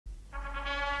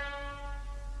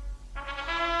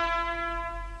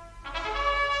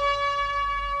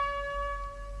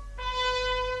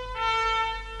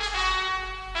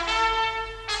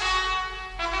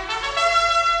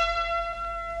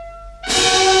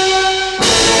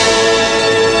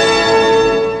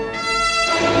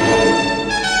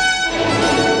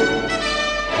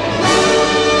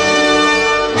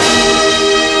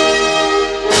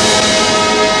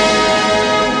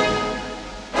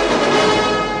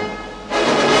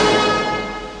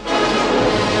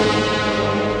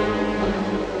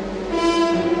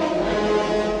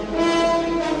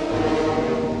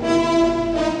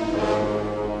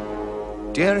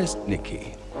Dearest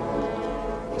Nicky,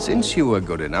 since you were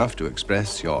good enough to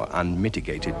express your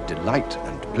unmitigated delight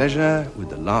and pleasure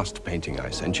with the last painting I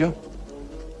sent you,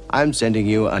 I'm sending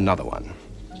you another one.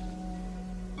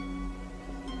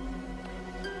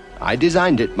 I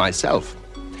designed it myself.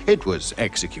 It was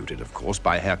executed, of course,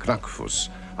 by Herr Knackfuss,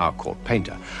 our court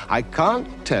painter. I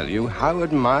can't tell you how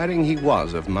admiring he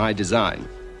was of my design.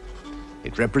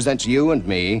 It represents you and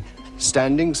me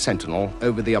standing sentinel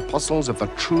over the apostles of the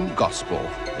true gospel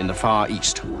in the Far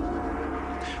East.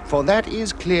 For that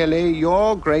is clearly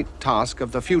your great task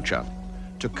of the future,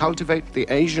 to cultivate the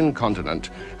Asian continent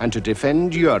and to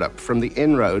defend Europe from the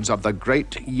inroads of the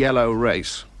great yellow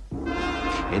race.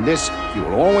 In this, you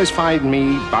will always find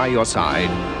me by your side,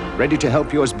 ready to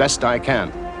help you as best I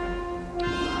can.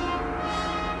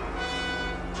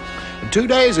 2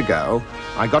 days ago,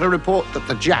 I got a report that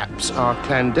the Japs are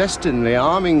clandestinely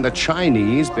arming the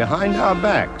Chinese behind our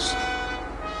backs.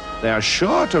 They are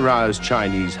sure to rouse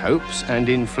Chinese hopes and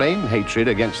inflame hatred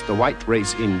against the white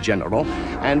race in general,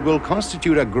 and will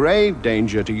constitute a grave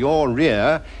danger to your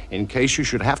rear in case you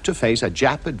should have to face a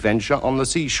Jap adventure on the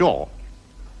seashore.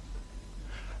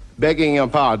 Begging your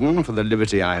pardon for the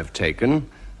liberty I have taken,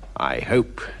 I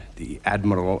hope the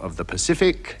Admiral of the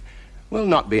Pacific will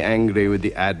not be angry with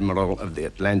the Admiral of the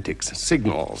Atlantic's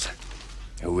signals,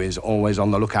 who is always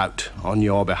on the lookout on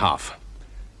your behalf.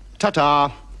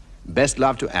 Ta-ta. Best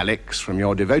love to Alex from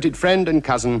your devoted friend and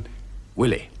cousin,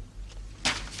 Willie.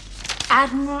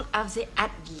 Admiral of the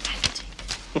Atlantic.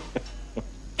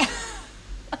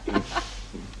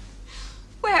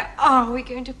 Where are we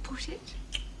going to put it?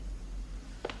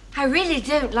 I really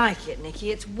don't like it,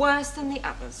 Nicky. It's worse than the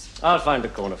others. I'll find a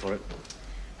corner for it.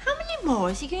 How many more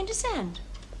is he going to send?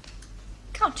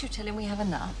 Can't you tell him we have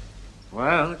enough?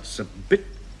 Well, it's a bit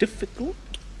difficult.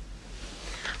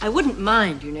 I wouldn't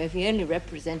mind, you know, if he only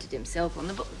represented himself on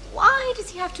them, but why does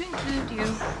he have to include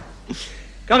you?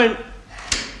 Come in.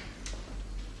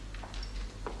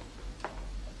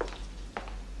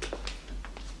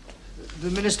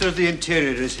 The Minister of the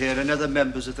Interior is here and other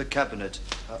members of the Cabinet.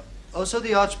 Also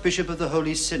the Archbishop of the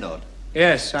Holy Synod.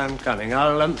 Yes, I'm coming.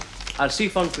 I'll see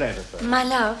von Fleder first. My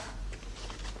love,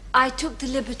 I took the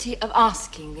liberty of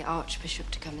asking the Archbishop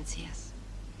to come and see us.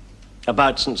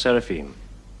 About St. Seraphim.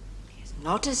 He's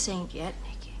not a saint yet,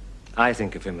 Nicky. I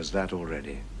think of him as that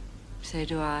already. So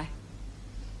do I.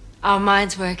 Our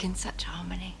minds work in such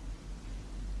harmony.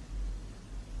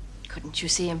 Couldn't you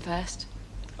see him first?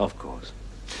 Of course.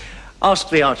 Ask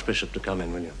the Archbishop to come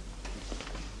in, will you?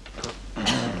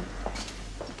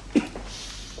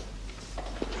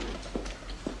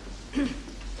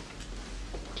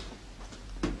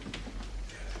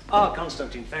 Ah,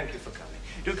 Constantine, thank you for coming.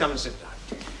 Do come and sit down.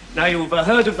 Now, you've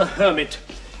heard of the hermit,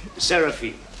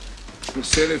 Seraphim.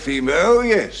 Seraphim, oh,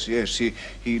 yes.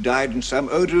 He died in some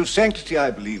odor of sanctity, I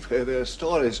believe. There are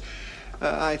stories.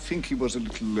 I think he was a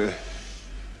little,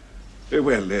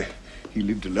 he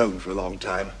lived alone for a long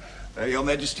time. Your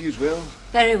Majesty as well?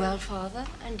 Very well, Father.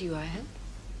 And you, I hope.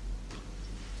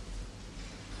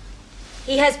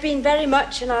 He has been very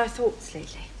much in our thoughts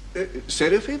lately.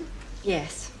 Seraphim?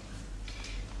 Yes.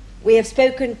 We have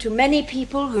spoken to many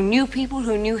people who knew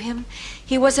him.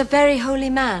 He was a very holy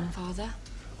man, Father.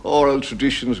 Oral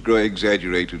traditions grow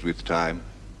exaggerated with time.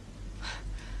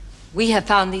 We have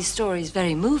found these stories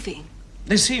very moving.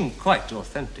 They seem quite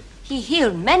authentic. He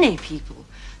healed many people,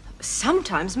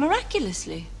 sometimes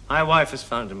miraculously. My wife has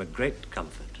found him a great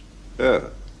comfort. Oh.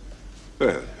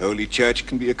 Well, Holy Church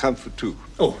can be a comfort, too.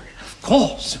 Oh, of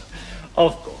course.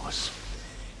 Of course.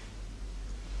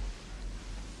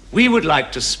 We would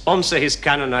like to sponsor his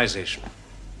canonization.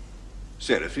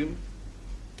 Seraphim?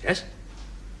 Yes? Do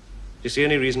you see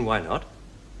any reason why not?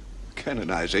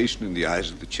 Canonization in the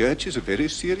eyes of the Church is a very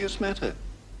serious matter.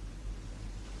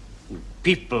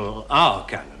 People are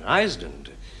canonized, and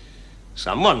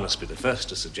someone must be the first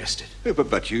to suggest it.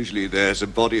 But usually there's a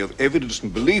body of evidence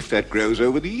and belief that grows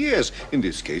over the years. In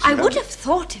this case... I would have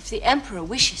thought if the Emperor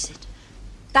wishes it,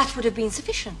 that would have been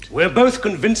sufficient. We're both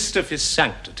convinced of his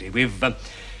sanctity. We've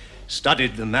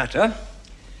studied the matter.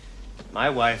 My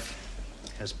wife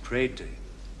has prayed to him.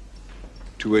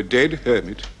 To a dead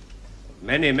hermit?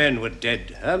 Many men were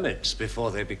dead hermits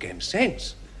before they became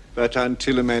saints. But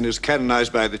until a man is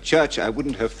canonized by the Church, I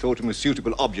wouldn't have thought him a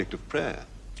suitable object of prayer.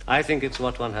 I think it's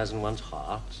what one has in one's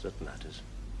heart that matters.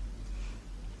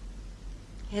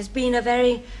 He has been a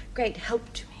very great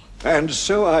help to me. And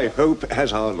so I hope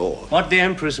has our Lord. What the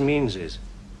Empress means is,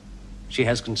 she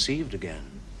has conceived again.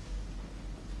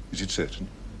 Is it certain?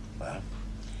 Well,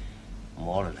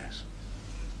 more or less.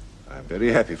 I'm very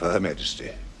happy for Her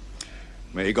Majesty.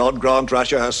 May God grant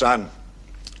Russia her son,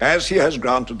 as he has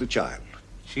granted the child.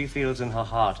 She feels in her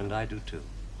heart, and I do too,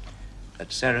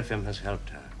 that Seraphim has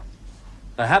helped her.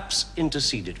 Perhaps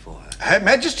interceded for her. Her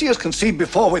Majesty has conceived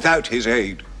before without his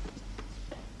aid.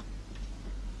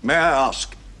 May I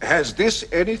ask, has this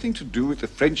anything to do with the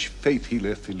French faith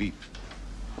healer Philippe?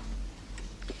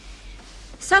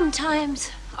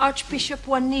 Sometimes, Archbishop,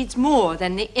 one needs more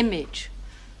than the image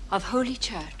of Holy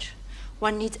Church.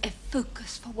 One needs a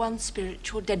focus for one's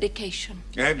spiritual dedication.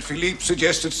 And Philippe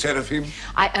suggested Seraphim?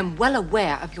 I am well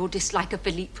aware of your dislike of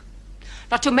Philippe.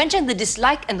 Not to mention the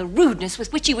dislike and the rudeness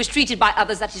with which he was treated by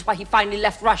others. That is why he finally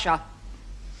left Russia.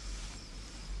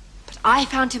 But I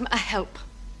found him a help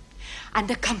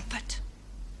and a comfort.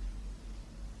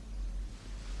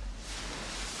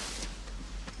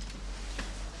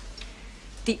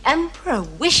 The Emperor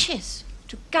wishes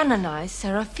to canonize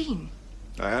Seraphim.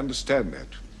 I understand that.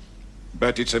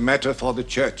 But it's a matter for the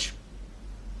Church.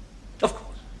 Of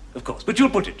course. But you'll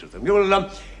put it to them. You'll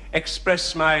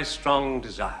express my strong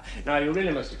desire. Now, you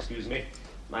really must excuse me.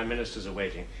 My ministers are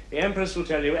waiting. The Empress will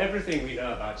tell you everything we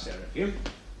know about Seraphim.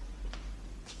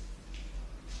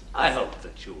 I hope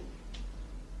that you...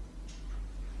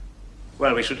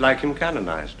 Well, we should like him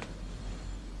canonized.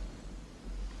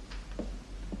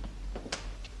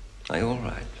 Are you all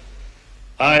right?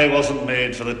 I wasn't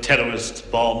made for the terrorist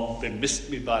bomb. They missed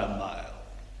me by a mile.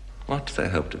 What do they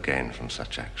hope to gain from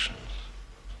such actions?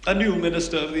 A new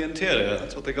Minister of the Interior.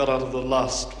 That's what they got out of the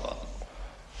last one.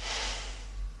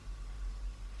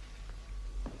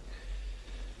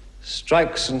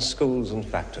 Strikes in schools and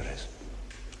factories.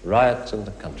 Riots in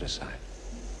the countryside.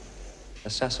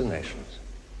 Assassinations.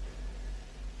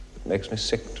 It makes me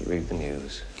sick to read the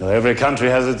news. Well, every country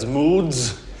has its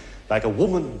moods. Like a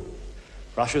woman.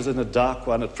 Russia's in a dark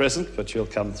one at present, but she'll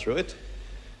come through it.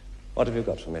 What have you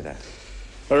got for me there?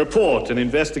 A report, an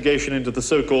investigation into the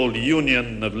so-called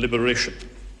Union of Liberation.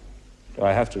 Do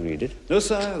I have to read it? No,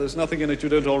 sir. There's nothing in it you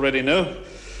don't already know.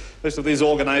 Most of these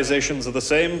organizations are the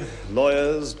same.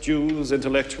 Lawyers, Jews,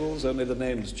 intellectuals, only the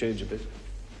names change a bit.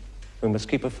 We must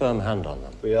keep a firm hand on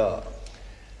them. We are.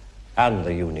 And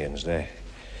the unions, they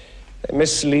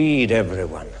mislead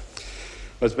everyone.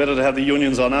 Well, it's better to have the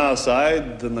unions on our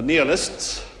side than the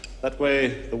nihilists. That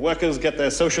way, the workers get their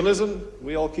socialism,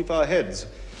 we all keep our heads.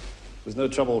 There's no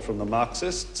trouble from the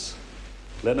Marxists.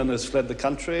 Lenin has fled the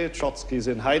country, Trotsky's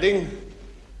in hiding.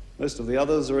 Most of the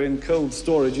others are in cold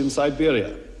storage in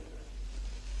Siberia.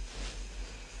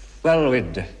 Well,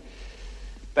 we'd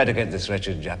better get this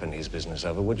wretched Japanese business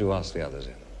over. Would you ask the others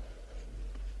in?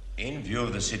 In view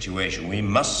of the situation, we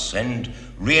must send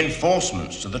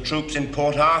reinforcements to the troops in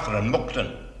Port Arthur and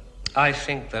Mukden. I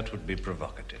think that would be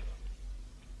provocative.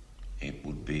 It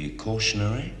would be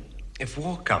cautionary. If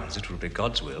war comes, it will be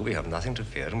God's will. We have nothing to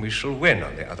fear, and we shall win,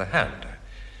 on the other hand.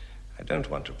 I don't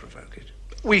want to provoke it.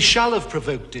 We shall have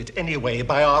provoked it anyway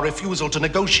by our refusal to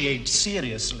negotiate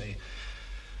seriously.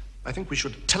 I think we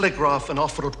should telegraph an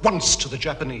offer at once to the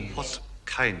Japanese. What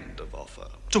kind of offer?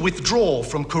 To withdraw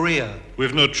from Korea.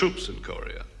 We've no troops in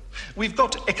Korea. We've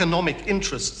got economic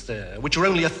interests there, which are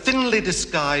only a thinly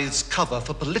disguised cover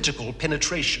for political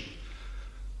penetration.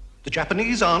 The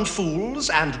Japanese aren't fools,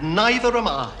 and neither am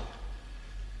I.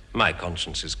 My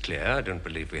conscience is clear. I don't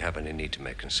believe we have any need to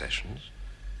make concessions.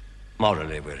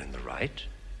 Morally, we're in the right.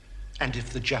 And if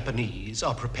the Japanese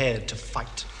are prepared to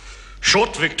fight?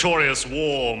 Short, victorious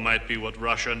war might be what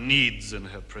Russia needs in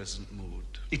her present mood.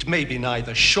 It may be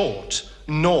neither short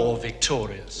nor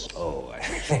victorious. Oh, I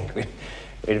think we'd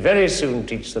very soon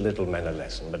teach the little men a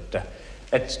lesson, but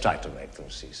let's try to make them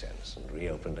see sense and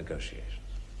reopen negotiations.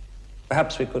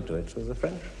 Perhaps we could do it through the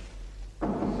French.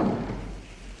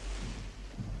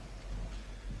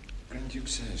 Grand Duke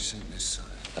says sent this side.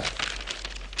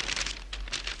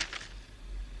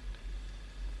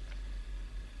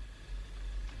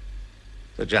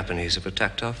 The Japanese have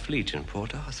attacked our fleet in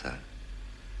Port Arthur.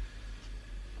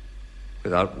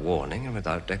 Without warning and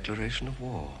without declaration of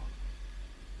war.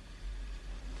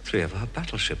 3 of our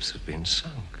battleships have been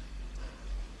sunk.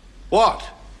 What?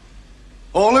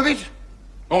 All of it?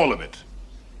 All of it.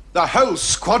 The whole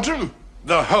squadron?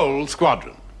 The whole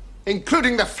squadron.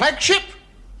 Including the flagship?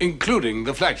 Including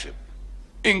the flagship.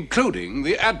 Including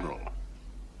the admiral.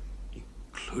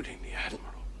 Including the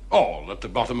admiral. All at the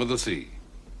bottom of the sea.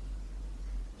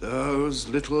 Those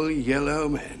little yellow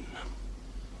men.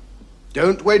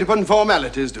 Don't wait upon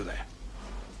formalities, do they?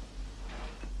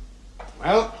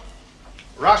 Well,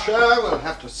 Russia will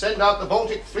have to send out the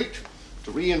Baltic fleet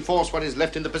to reinforce what is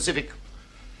left in the Pacific.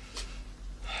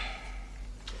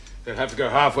 They'll have to go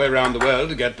halfway around the world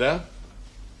to get there.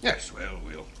 Yes, well,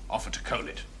 we'll offer to coal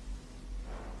it.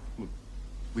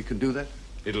 We can do that?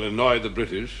 It'll annoy the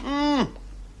British.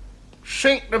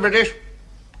 Sink the British.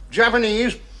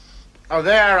 Japanese are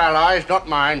their allies, not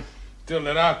mine. Still,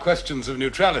 there are questions of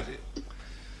neutrality.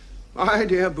 My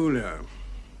dear Boulot,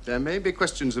 there may be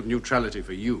questions of neutrality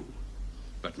for you,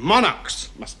 but monarchs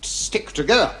must stick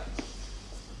together.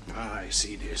 I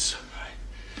see this.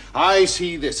 I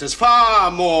see this as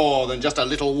far more than just a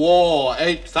little war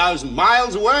 8,000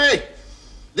 miles away.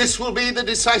 This will be the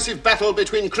decisive battle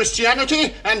between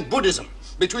Christianity and Buddhism,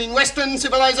 between Western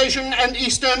civilization and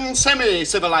Eastern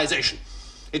semi-civilization.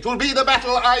 It will be the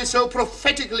battle I so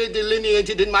prophetically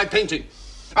delineated in my painting.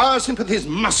 Our sympathies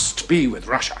must be with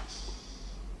Russia.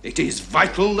 It is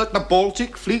vital that the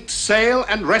Baltic fleet sail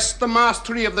and wrest the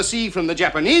mastery of the sea from the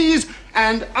Japanese,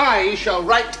 and I shall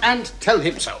write and tell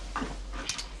him so.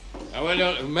 Well,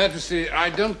 Your Majesty, I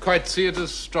don't quite see it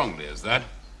as strongly as that.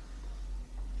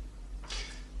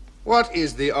 What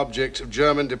is the object of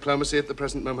German diplomacy at the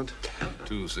present moment?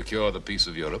 To secure the peace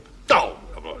of Europe. Oh,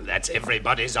 that's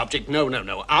everybody's object. No.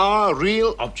 Our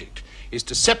real object is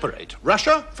to separate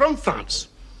Russia from France.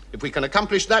 If we can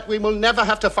accomplish that, we will never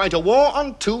have to fight a war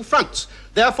on two fronts.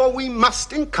 Therefore, we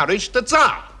must encourage the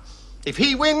Tsar. If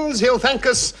he wins, he'll thank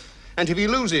us, and if he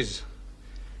loses,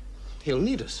 he'll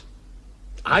need us.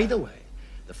 Either way,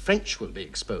 the French will be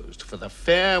exposed for the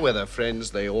fair weather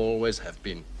friends they always have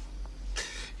been.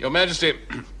 Your Majesty,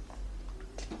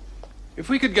 if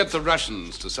we could get the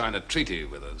Russians to sign a treaty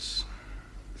with us.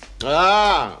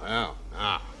 That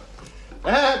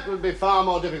would be far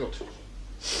more difficult.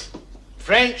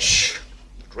 French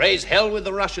would raise hell with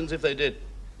the Russians if they did.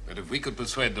 But if we could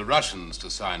persuade the Russians to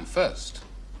sign first,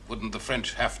 wouldn't the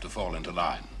French have to fall into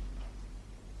line?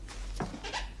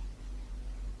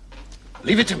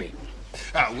 Leave it to me.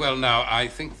 Well, now, I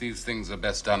think these things are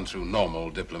best done through normal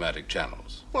diplomatic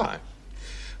channels. Why?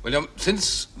 Well,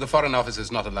 since the Foreign Office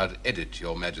is not allowed to edit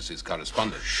Your Majesty's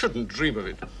correspondence... Shouldn't dream of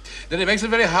it. Then it makes it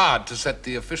very hard to set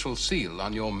the official seal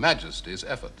on Your Majesty's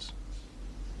efforts.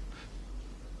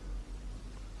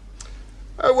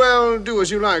 Well, do as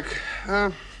you like.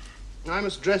 I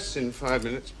must dress in 5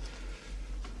 minutes.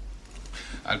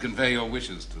 I'll convey your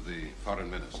wishes to the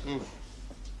Foreign Minister.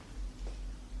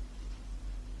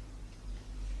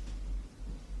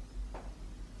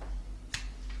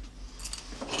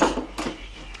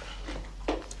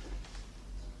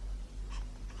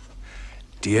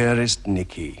 Dearest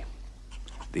Nicky,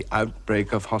 the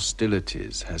outbreak of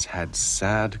hostilities has had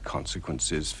sad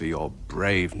consequences for your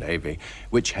brave Navy,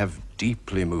 which have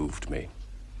deeply moved me.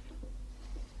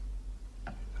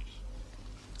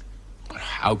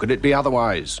 How could it be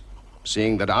otherwise,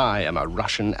 seeing that I am a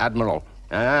Russian admiral,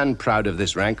 and proud of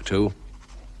this rank, too?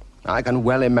 I can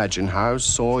well imagine how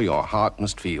sore your heart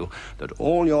must feel that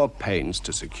all your pains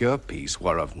to secure peace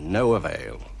were of no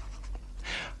avail.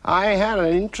 I had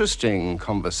an interesting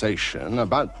conversation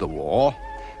about the war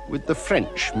with the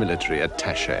French military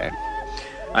attaché.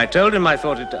 I told him I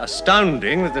thought it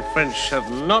astounding that the French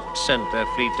have not sent their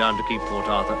fleet down to keep Port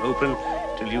Arthur open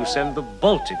till you send the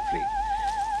Baltic fleet,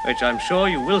 which I'm sure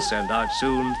you will send out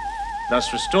soon,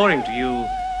 thus restoring to you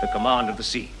the command of the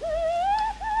sea.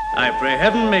 I pray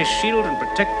heaven may shield and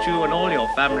protect you and all your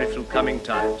family through coming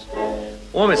times.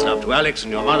 Warmest love to Alex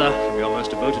and your mother from your most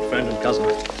devoted friend and cousin,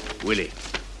 Willie.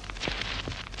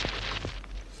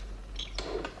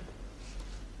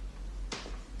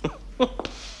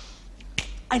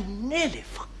 I nearly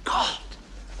forgot.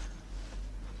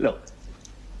 Look.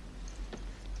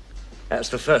 That's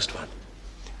the first one.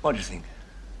 What do you think?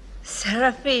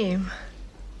 Seraphim.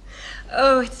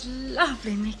 Oh, it's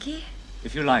lovely, Mickey.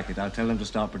 If you like it, I'll tell them to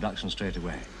start production straight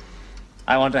away.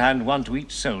 I want to hand one to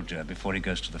each soldier before he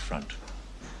goes to the front.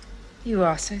 You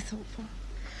are so thoughtful.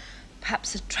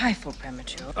 Perhaps a trifle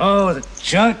premature. Oh, the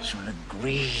church will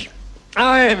agree.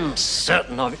 I'm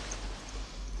certain of it.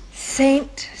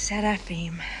 Saint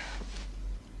Seraphim.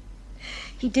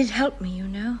 He did help me, you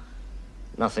know.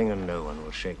 Nothing and no one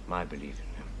will shake my belief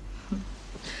in him.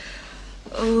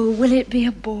 Oh, will it be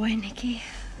a boy, Nicky?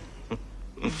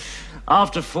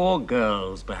 After 4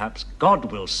 girls, perhaps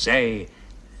God will say,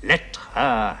 let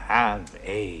her have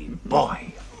a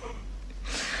boy.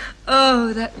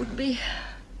 Oh, that would be...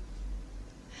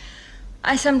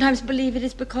 I sometimes believe it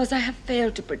is because I have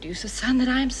failed to produce a son that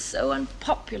I am so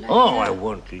unpopular. Oh, I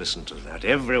won't listen to that.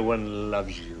 Everyone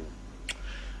loves you.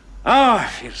 Oh, I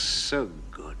feel so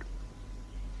good.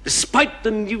 Despite the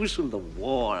news from the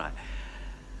war,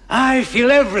 I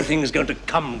feel everything's going to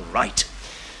come right.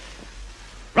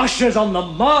 Russia's on the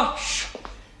march.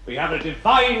 We have a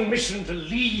divine mission to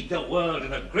lead the world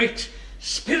in a great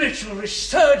spiritual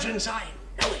resurgence. I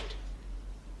know it.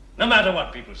 No matter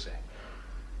what people say.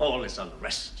 All this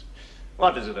unrest.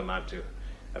 What does it amount to?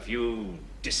 A few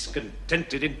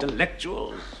discontented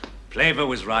intellectuals? Pleva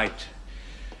was right.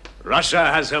 Russia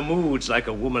has her moods like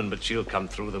a woman, but she'll come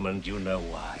through them, and you know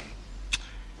why.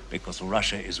 Because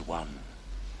Russia is one.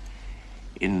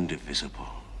 Indivisible.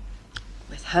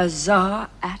 With her Tsar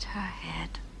at her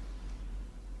head.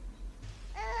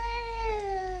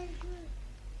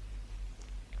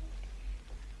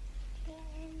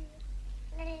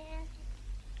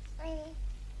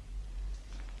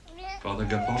 Father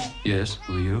Gapon? Yes,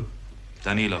 who are you?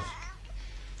 Danilov.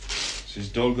 This is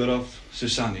Dolgorov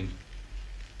Susanin.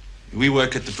 We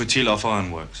work at the Putilov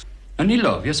Ironworks.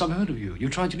 Danilov, yes, I've heard of you. You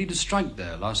tried to lead a strike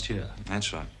there last year.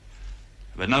 That's right.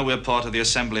 But now we're part of the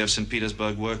Assembly of St.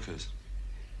 Petersburg Workers.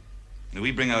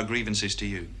 We bring our grievances to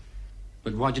you.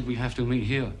 But why did we have to meet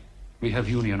here? We have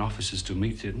union officers to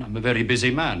meet in. I'm a very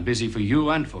busy man, busy for you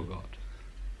and for God.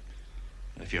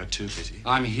 If you're too busy.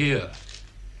 I'm here.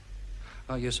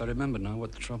 Ah, yes, I remember now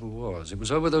what the trouble was. It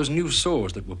was over those new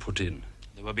saws that were put in.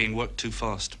 They were being worked too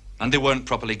fast, and they weren't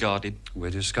properly guarded.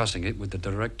 We're discussing it with the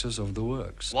directors of the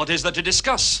works. What is there to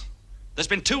discuss? There's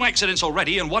been 2 accidents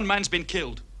already, and 1 man's been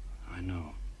killed. I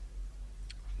know.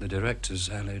 The directors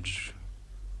allege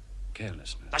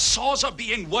carelessness. The saws are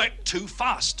being worked too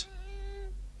fast.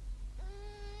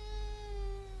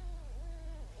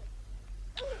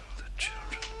 The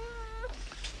children.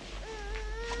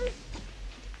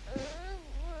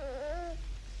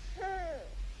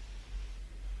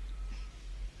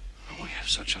 We have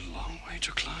such a long way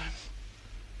to climb.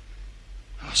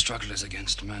 Our struggle is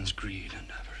against man's greed and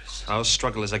avarice. Our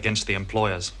struggle is against the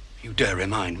employers. You dare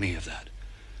remind me of that?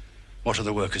 What are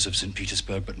the workers of St.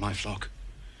 Petersburg but my flock?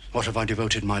 What have I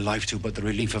devoted my life to but the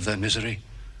relief of their misery?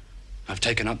 I've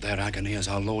taken up their agony as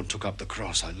our Lord took up the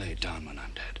cross I laid down when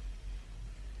I'm dead.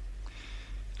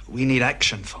 We need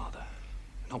action, Father,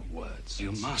 not words.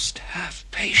 You must have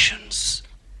patience.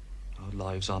 Our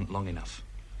lives aren't long enough.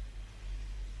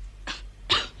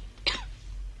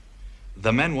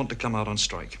 The men want to come out on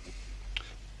strike.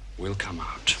 We'll come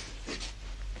out.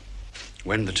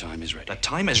 When the time is ready. The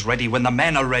time is ready when the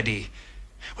men are ready.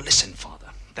 Well, listen, Father.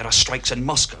 There are strikes in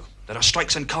Moscow. There are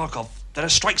strikes in Kharkov. There are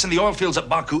strikes in the oil fields at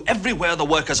Baku. Everywhere the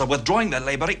workers are withdrawing their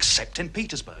labor except in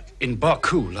Petersburg. In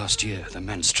Baku last year, the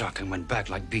men struck and went back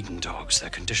like beaten dogs. Their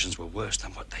conditions were worse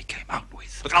than what they came out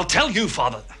with. Look, I'll tell you,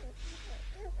 Father.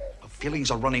 Our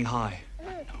feelings are running high.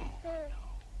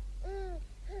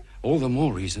 All the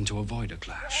more reason to avoid a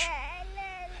clash.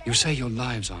 You say your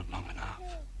lives aren't long enough.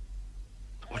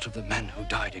 What of the men who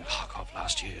died in Kharkov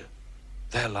last year?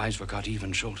 Their lives were cut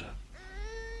even shorter.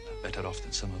 They're better off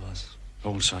than some of us.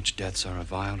 All such deaths are a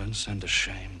violence and a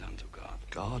shame unto God.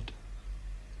 God?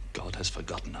 God has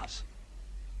forgotten us.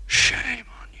 Shame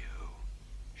on you.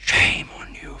 Shame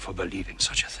on you for believing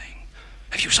such a thing.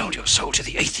 Have you sold your soul to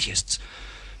the atheists?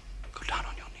 Go down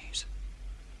on your knees.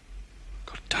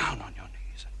 Go down on your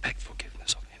knees and beg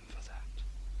forgiveness of him for that.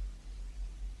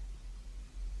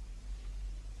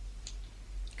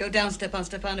 Go down, Stepan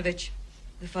Stepanovich.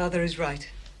 The father is right.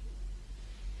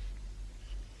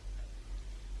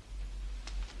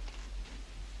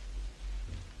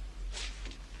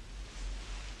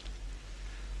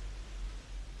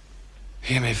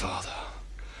 Hear me, Father.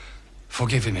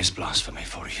 Forgive him his blasphemy,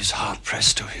 for he is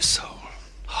hard-pressed to his soul.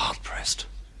 Hard-pressed.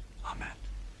 Amen.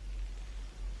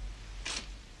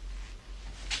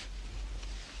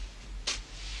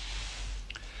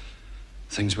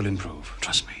 Things will improve,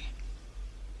 trust me.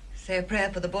 Say a prayer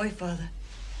for the boy, Father.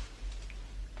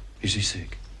 Is he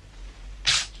sick?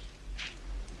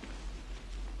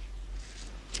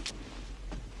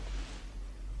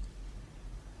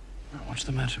 What's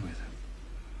the matter with him?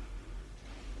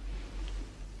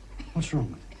 What's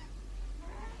wrong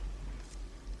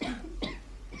with him?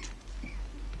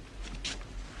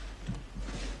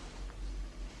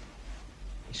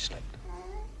 He slept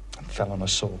and fell on a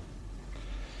saw.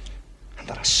 And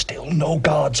there are still no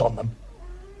guards on them.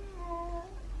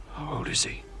 How old is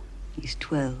he? He's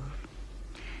 12.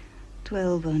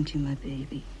 12, aren't you, my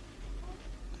baby?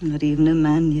 Not even a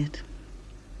man yet.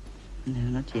 No,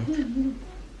 not yet.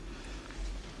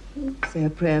 Say a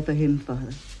prayer for him,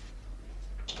 Father.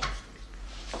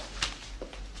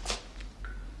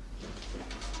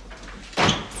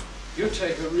 You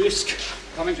take a risk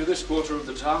coming to this quarter of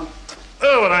the town.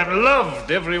 Oh, and I'm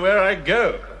loved everywhere I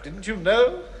go. Didn't you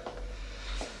know?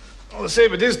 All the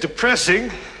same, it is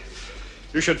depressing.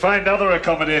 You should find other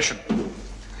accommodation.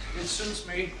 It suits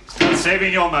me.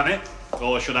 Saving your money,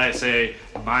 or should I say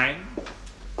mine,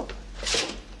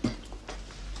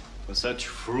 for such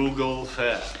frugal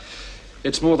fare.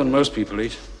 It's more than most people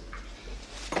eat.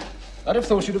 I'd have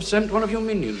thought you'd have sent one of your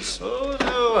minions. Oh,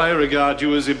 no, I regard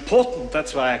you as important.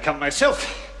 That's why I come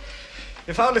myself.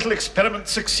 If our little experiment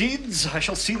succeeds, I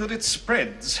shall see that it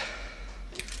spreads.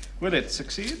 Will it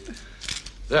succeed?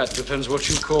 That depends what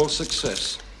you call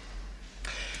success.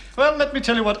 Well, let me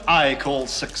tell you what I call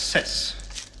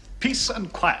success. Peace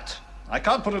and quiet. I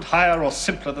can't put it higher or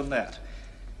simpler than that.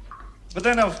 But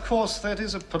then, of course, that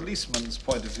is a policeman's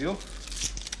point of view.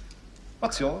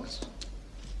 What's yours?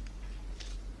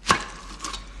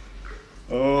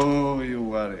 Oh, you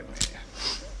worry me.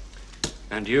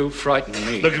 And you frighten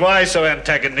me. Look, why so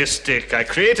antagonistic? I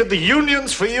created the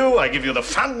unions for you. I give you the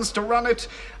funds to run it.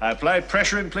 I apply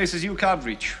pressure in places you can't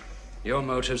reach. Your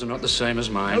motives are not the same as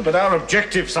mine. No, but our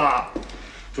objectives are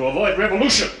to avoid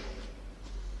revolution.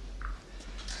 Do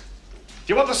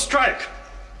you want to strike?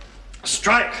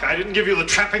 Strike. I didn't give you the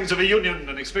trappings of a union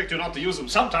and expect you not to use them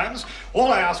sometimes.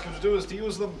 All I ask you to do is to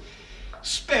use them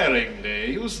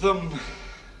sparingly. Use them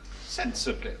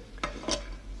sensibly.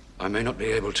 I may not be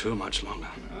able to much longer.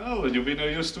 Oh, then you'll be no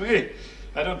use to me.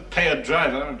 I don't pay a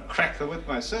driver and crack the whip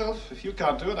myself. If you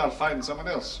can't do it, I'll find someone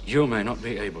else. You may not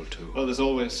be able to. Well, there's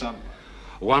always some.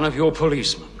 One of your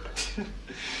policemen.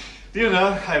 Do you know,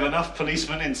 I have enough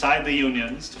policemen inside the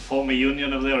unions to form a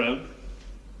union of their own.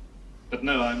 But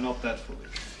no, I'm not that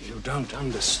foolish. You don't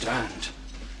understand.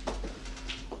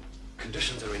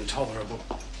 Conditions are intolerable.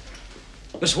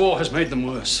 This war has made them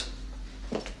worse.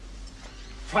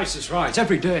 Prices rise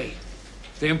every day.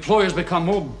 The employers become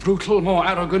more brutal, more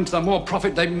arrogant. The more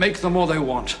profit they make, the more they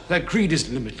want. Their greed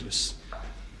is limitless.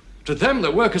 To them,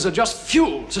 the workers are just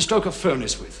fuel to stoke a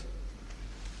furnace with.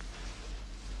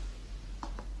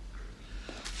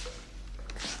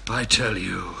 I tell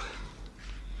you,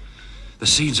 the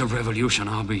seeds of revolution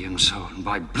are being sown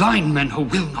by blind men who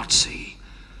will not see,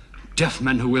 deaf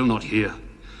men who will not hear.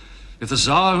 If the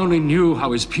Tsar only knew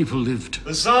how his people lived.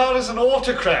 The Tsar is an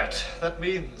autocrat. That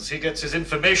means he gets his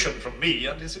information from me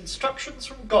and his instructions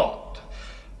from God.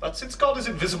 But since God is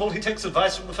invisible, he takes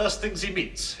advice from the first things he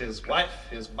meets. His wife,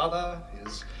 his mother,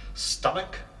 his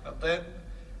stomach, and then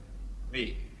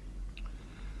me.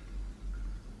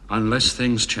 Unless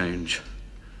things change,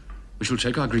 we shall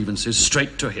take our grievances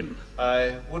straight to him.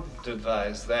 I wouldn't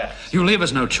advise that. You leave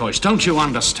us no choice, don't you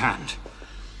understand?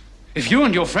 If you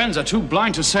and your friends are too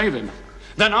blind to save him,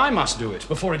 then I must do it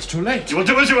before it's too late. You will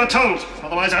do as you are told.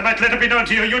 Otherwise, I might let it be known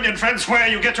to your union friends where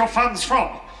you get your funds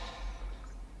from.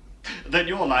 Then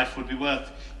your life would be worth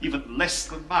even less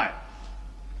than mine.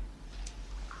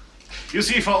 You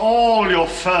see, for all your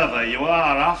fervor, you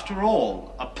are, after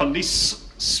all, a police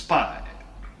spy.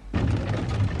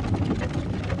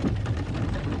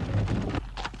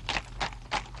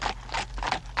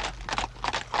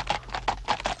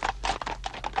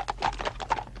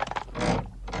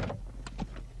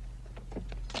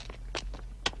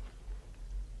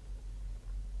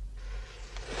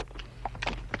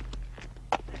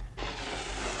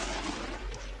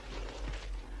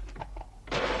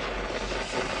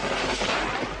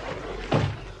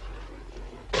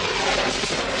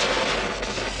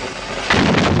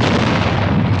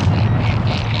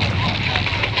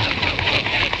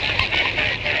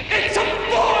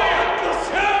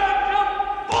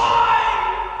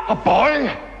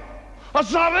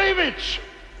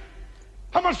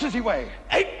 How much does he weigh?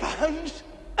 8 pounds.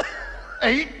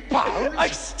 8 pounds? I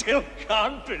still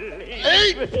can't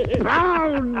believe 8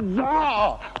 pounds!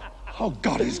 Oh,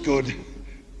 God is good.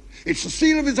 It's the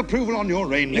seal of his approval on your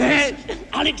reign, Nicholas. Yes.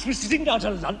 Alex was sitting down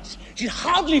to lunch. She'd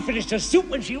hardly finished her soup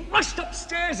when she rushed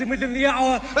upstairs, and within the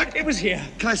hour, it was here.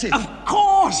 Can I see it? Of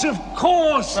course, of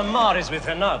course. Mamma is with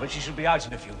her now, but she should be out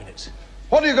in a few minutes.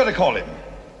 What are you going to call him?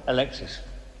 Alexis.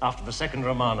 After the second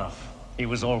Romanov. He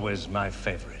was always my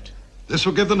favorite. This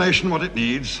will give the nation what it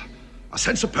needs. A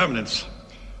sense of permanence.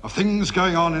 Of things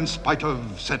going on in spite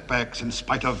of setbacks, in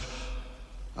spite of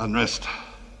unrest.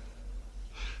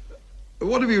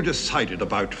 What have you decided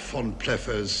about von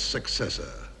Pleffer's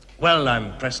successor? Well,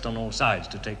 I'm pressed on all sides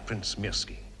to take Prince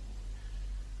Mirsky.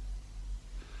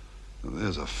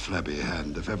 There's a flabby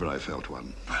hand, if ever I felt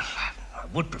one. Well, I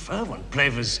would prefer one.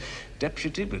 Pleffer's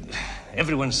deputy, but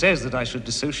everyone says that I should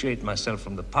dissociate myself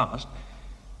from the past.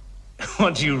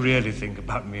 What do you really think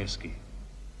about Mirsky?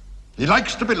 He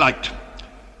likes to be liked.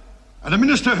 And a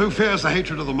minister who fears the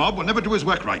hatred of the mob will never do his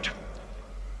work right.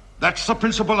 That's the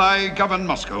principle I govern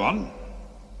Moscow on.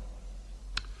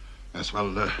 Yes, well,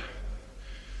 let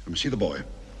me see the boy.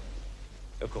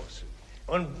 Of course.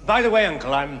 And by the way,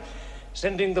 Uncle, I'm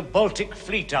sending the Baltic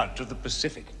Fleet out to the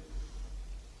Pacific.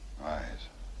 Wise.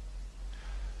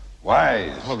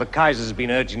 Wise. Well, the Kaiser's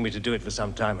been urging me to do it for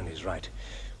some time, and he's right.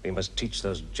 We must teach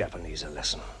those Japanese a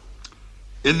lesson.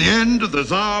 In the end, the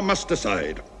Tsar must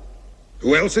decide.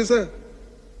 Who else is there?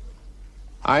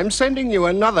 I'm sending you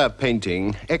another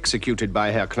painting executed by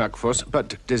Herr Knackfuss,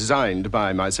 but designed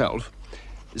by myself,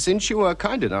 since you were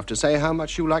kind enough to say how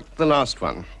much you liked the last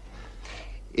one.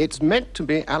 It's meant to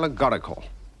be allegorical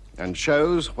and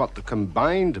shows what the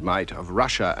combined might of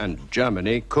Russia and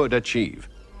Germany could achieve.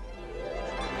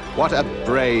 What a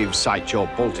brave sight your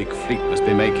Baltic fleet must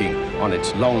be making on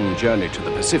its long journey to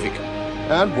the Pacific.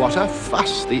 And what a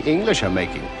fuss the English are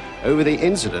making over the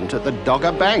incident at the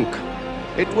Dogger Bank.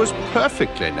 It was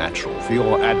perfectly natural for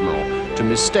your admiral to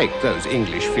mistake those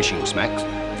English fishing smacks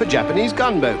for Japanese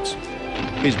gunboats.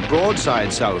 His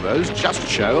broadside salvos just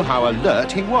show how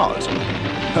alert he was.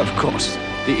 Of course,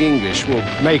 the English will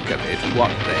make of it what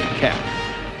they can.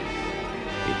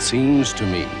 It seems to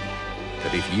me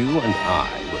that if you and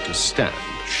I were to stand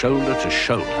shoulder to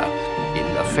shoulder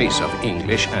in the face of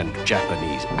English and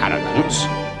Japanese arrogance,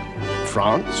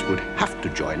 France would have to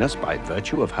join us by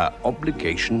virtue of her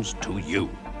obligations to you.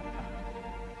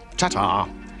 Ta-ta.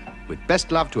 With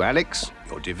best love to Alex,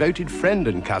 your devoted friend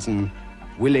and cousin,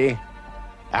 Willie,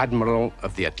 Admiral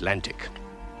of the Atlantic.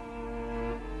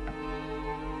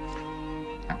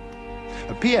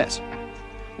 P.S.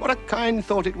 What a kind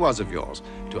thought it was of yours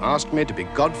to ask me to be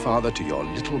godfather to your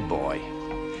little boy.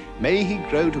 May he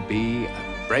grow to be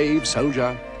a brave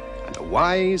soldier and a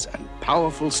wise and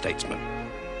powerful statesman.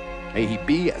 May he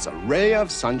be as a ray of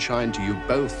sunshine to you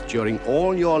both during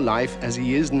all your life as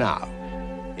he is now,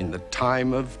 in the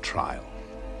time of trial.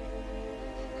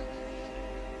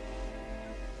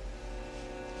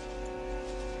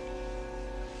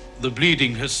 The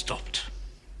bleeding has stopped.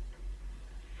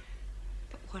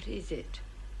 But what is it?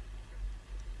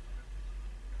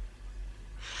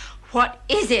 What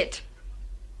is it?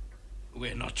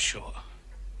 We're not sure.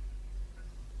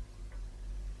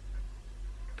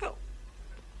 But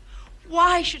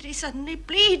why should he suddenly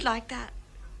bleed like that?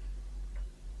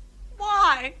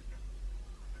 Why?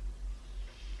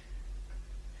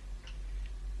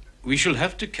 We shall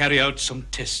have to carry out some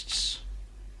tests.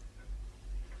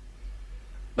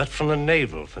 But from the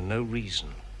navel for no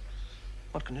reason.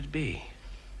 What can it be?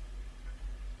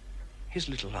 His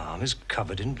little arm is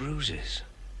covered in bruises.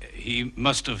 He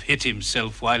must have hit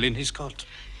himself while in his cot.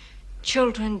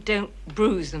 Children don't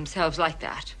bruise themselves like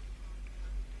that.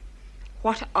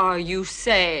 What are you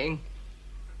saying?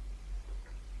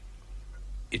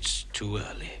 It's too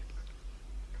early.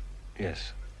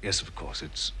 Yes, yes, of course,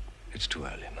 it's too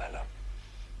early, my love.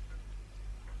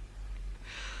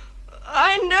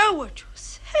 I know what you're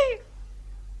saying.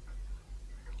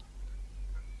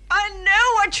 I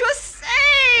know what you're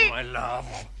saying. My love.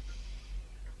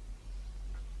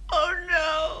 Oh,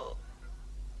 no.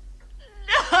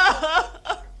 No.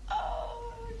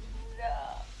 Oh, no.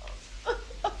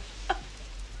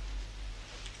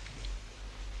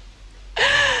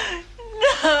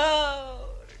 No.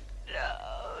 No.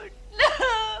 No.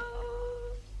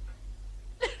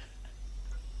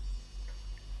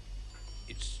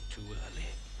 It's too early.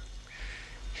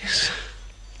 Yes.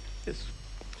 Yes.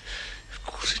 Of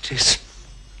course it is.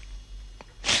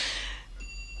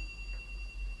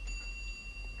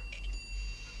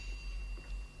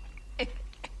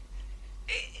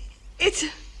 It's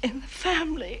in the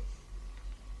family.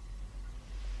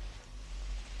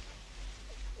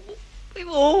 We've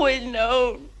always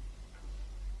known.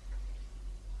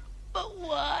 But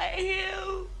why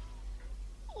him?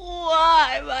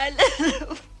 Why, my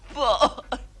little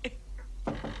boy?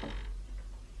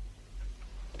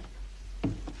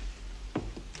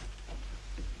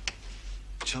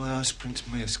 Shall I ask Prince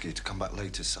Mirski to come back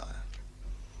later, sire?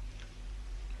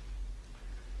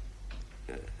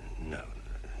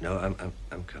 No,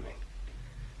 I'm coming.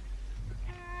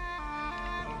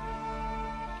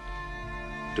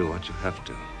 Do what you have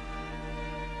to.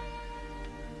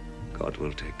 God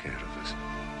will take care of us.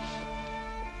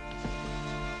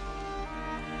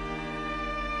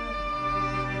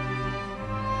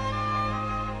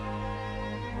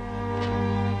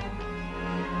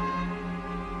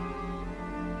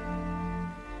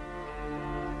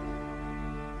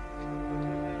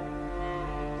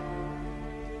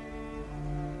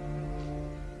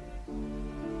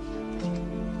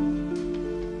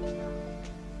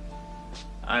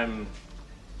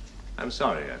 I'm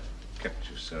sorry I've kept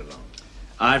you so long.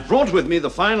 I've brought with me the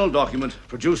final document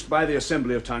produced by the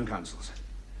Assembly of Town Councils.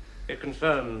 It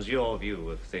confirms your view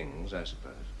of things, I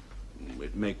suppose.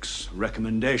 It makes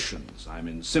recommendations. I'm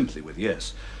in sympathy with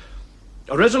yes.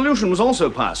 A resolution was also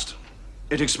passed.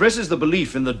 It expresses the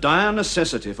belief in the dire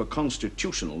necessity for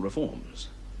constitutional reforms.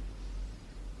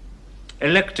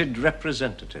 Elected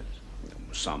representatives?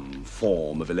 Some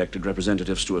form of elected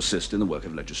representatives to assist in the work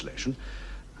of legislation.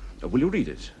 Will you read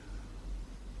it?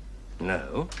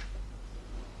 No.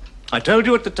 I told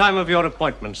you at the time of your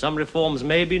appointment, some reforms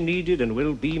may be needed and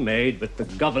will be made, but the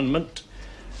government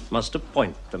must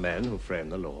appoint the men who frame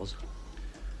the laws.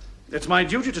 It's my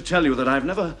duty to tell you that I've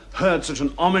never heard such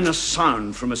an ominous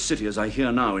sound from a city as I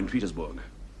hear now in Petersburg.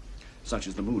 Such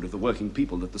is the mood of the working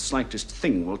people that the slightest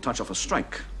thing will touch off a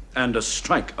strike, and a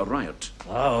strike a riot.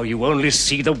 Oh, you only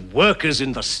see the workers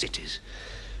in the cities.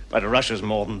 But Russia's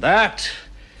more than that.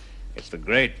 It's the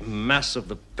great mass of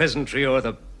the peasantry who are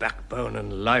the backbone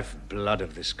and lifeblood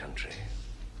of this country.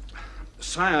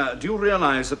 Sire, do you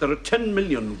realize that there are 10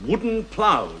 million wooden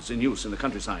plows in use in the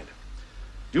countryside?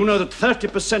 Do you know that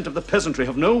 30% of the peasantry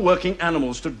have no working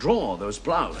animals to draw those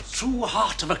plows? The true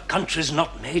heart of a country is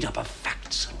not made up of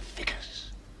facts and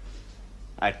figures.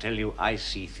 I tell you, I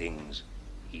see things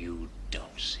you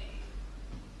don't see.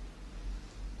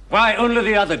 Why, only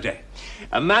the other day,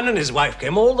 a man and his wife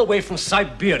came all the way from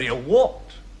Siberia,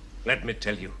 walked, let me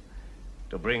tell you,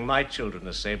 to bring my children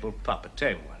a sable pup, a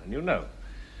tame one, and you know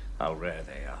how rare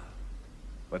they are.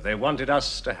 But they wanted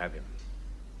us to have him.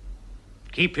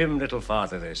 Keep him, little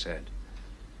father, they said.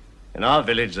 In our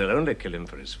village, they'll only kill him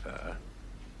for his fur.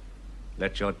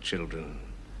 Let your children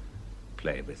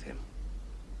play with him.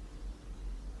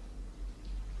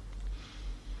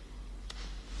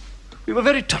 We were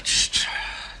very touched,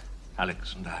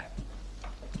 Alex and I.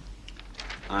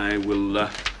 I will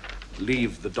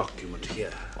leave the document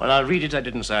here. Well, I'll read it. I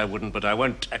didn't say I wouldn't, but I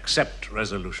won't accept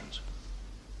resolutions.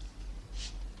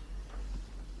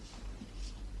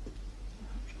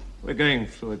 We're going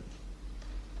through a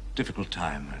difficult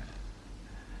time.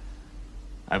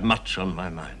 I've much on my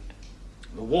mind.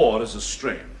 The war is a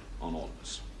strain on all of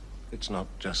us. It's not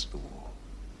just the war.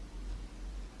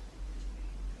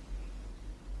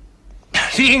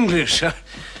 The English are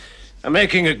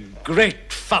making a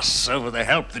great fuss over the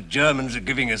help the Germans are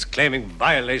giving us, claiming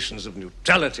violations of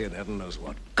neutrality and heaven knows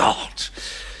what. God,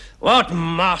 what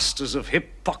masters of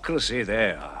hypocrisy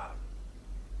they are.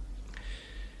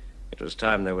 It was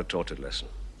time they were taught a lesson.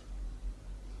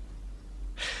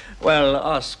 Well,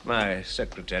 ask my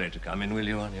secretary to come in, will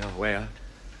you, on your way out?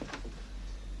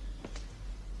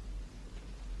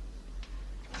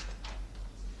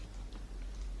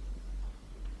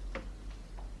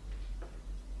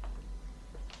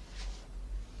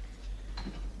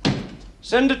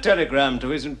 Send a telegram to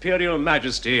His Imperial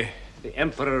Majesty, the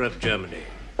Emperor of Germany.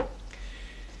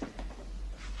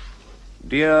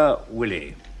 Dear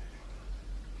Willie,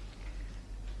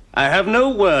 I have no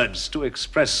words to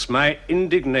express my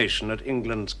indignation at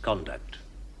England's conduct.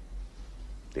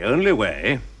 The only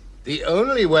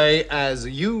way, as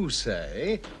you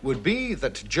say, would be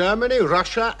that Germany,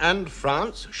 Russia, and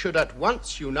France should at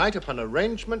once unite upon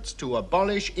arrangements to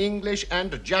abolish English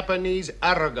and Japanese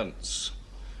arrogance.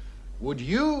 Would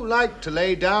you like to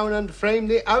lay down and frame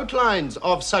the outlines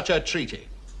of such a treaty?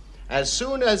 As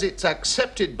soon as it's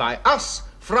accepted by us,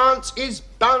 France is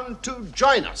bound to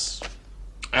join us.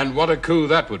 And what a coup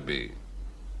that would be.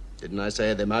 Didn't I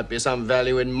say there might be some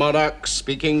value in monarch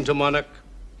speaking to monarch?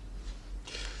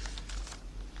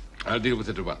 I'll deal with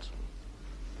it at once.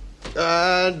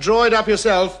 Draw it up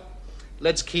yourself.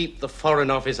 Let's keep the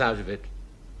Foreign Office out of it.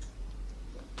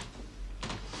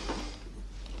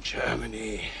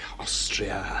 Germany,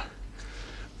 Austria,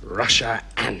 Russia,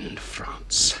 and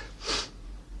France.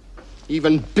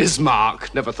 Even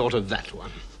Bismarck never thought of that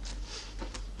one.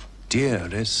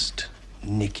 Dearest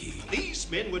Nicky. These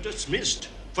men were dismissed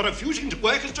for refusing to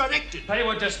work as directed. They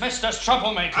were dismissed as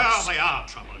troublemakers. Ah, they are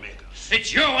troublemakers.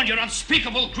 It's you and your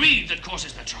unspeakable greed that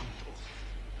causes the trouble.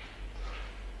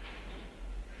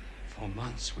 For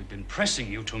months, we've been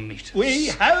pressing you to meet us. We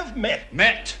have met.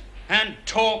 Met and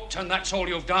talked, and that's all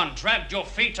you've done. Dragged your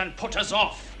feet and put us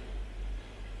off.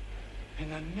 In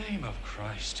the name of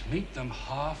Christ, meet them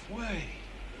halfway.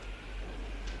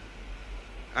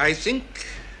 I think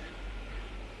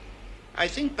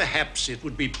perhaps it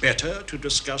would be better to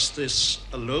discuss this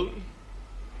alone.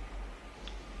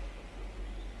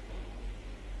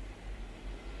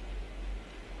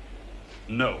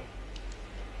 No.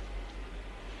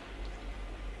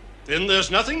 Then there's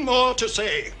nothing more to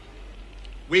say.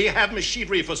 We have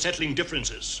machinery for settling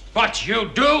differences. But you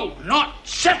do not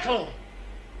settle.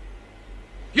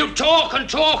 You talk and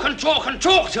talk and talk and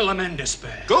talk till the men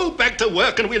despair. Go back to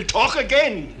work and we'll talk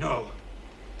again. No.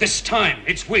 This time,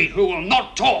 it's we who will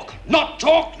not talk. Not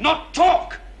talk, not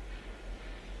talk.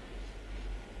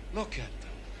 Look at them.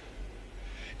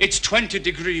 It's 20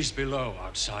 degrees below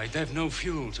outside. They've no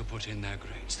fuel to put in their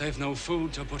grates. They've no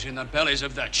food to put in the bellies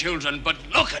of their children. But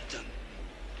look at them.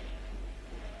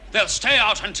 They'll stay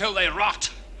out until they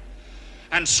rot.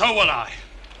 And so will I.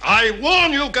 I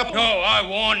warn you, Governor. No, I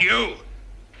warn you.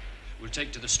 We'll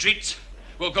take to the streets.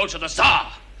 will go to the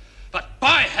Tsar. But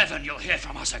by heaven, you'll hear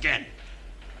from us again.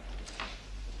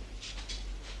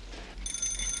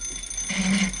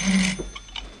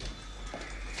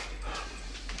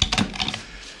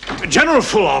 General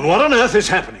Fullon, what on earth is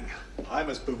happening? I'm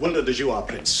as bewildered as you are,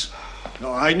 Prince.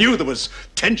 No, I knew there was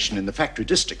tension in the factory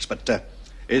districts, but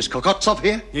is Kokotsov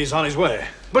here? He's on his way.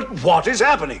 But what is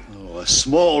happening? Oh, a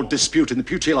small dispute in the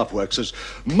Putilov works has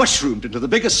mushroomed into the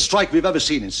biggest strike we've ever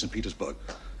seen in St. Petersburg.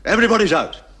 Everybody's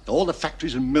out. All the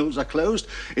factories and mills are closed.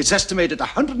 It's estimated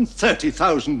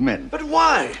 130,000 men. But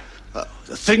why?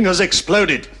 The thing has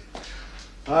exploded.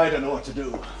 I don't know what to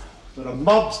do. There are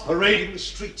mobs parading the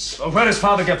streets. Well, where is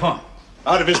Father Gapon?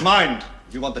 Out of his mind,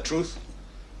 if you want the truth.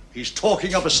 He's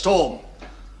talking up a storm.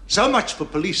 So much for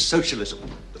police socialism,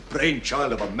 the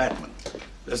brainchild of a madman.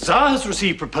 The Tsar has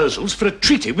received proposals for a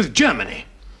treaty with Germany.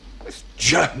 With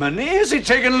Germany? Has he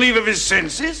taken leave of his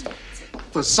senses?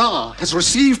 The Tsar has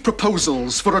received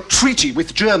proposals for a treaty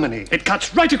with Germany. It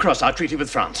cuts right across our treaty with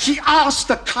France. He asked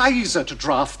the Kaiser to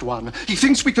draft one. He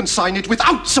thinks we can sign it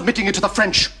without submitting it to the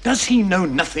French. Does he know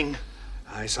nothing?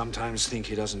 I sometimes think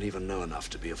he doesn't even know enough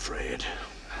to be afraid.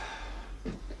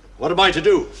 What am I to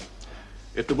do?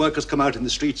 If the workers come out in the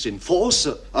streets in force,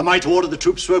 am I to order the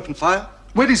troops to open fire?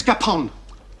 Where is Gapon?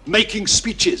 Making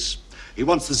speeches. He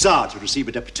wants the Tsar to receive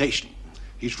a deputation.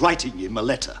 He's writing him a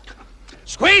letter.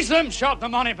 Squeeze them, shout the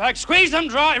money back. Squeeze them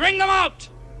dry. Wring them out.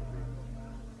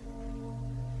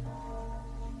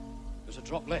 There's a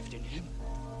drop left in him.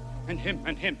 And him,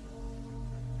 and him.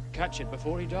 Catch it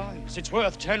before he dies. It's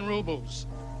worth 10 rubles.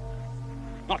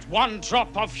 Not one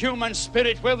drop of human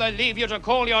spirit will they leave you to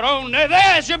call your own. They're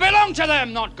theirs. You belong to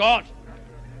them, not God.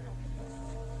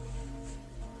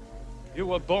 You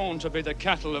were born to be the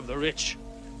cattle of the rich.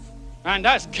 And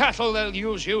as cattle, they'll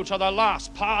use you to the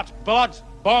last part. Blood,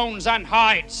 bones, and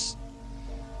hides.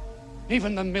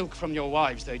 Even the milk from your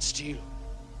wives they'd steal.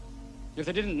 If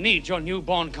they didn't need your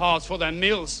newborn calves for their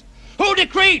mills, who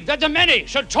decreed that the many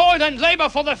should toil and labor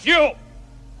for the few?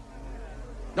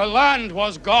 The land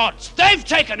was God's. They've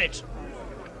taken it.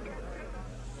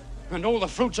 And all the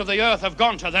fruits of the earth have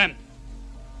gone to them.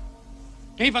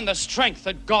 Even the strength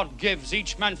that God gives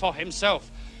each man for himself,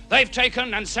 they've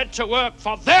taken and set to work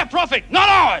for their profit, not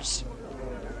ours.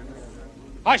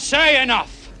 I say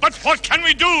enough. But what can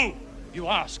we do? You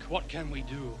ask, what can we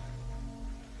do?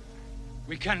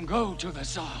 We can go to the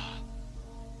Tsar.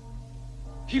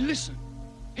 He'll listen.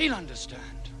 He'll understand.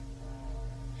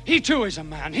 He too is a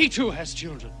man. He too has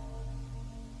children.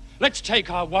 Let's take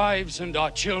our wives and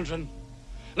our children.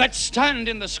 Let's stand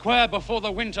in the square before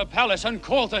the Winter Palace and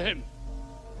call to him.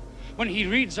 When he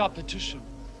reads our petition,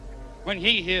 when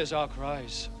he hears our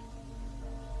cries,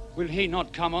 will he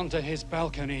not come onto his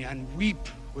balcony and weep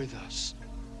with us?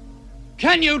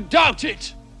 Can you doubt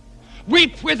it?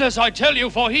 Weep with us, I tell you,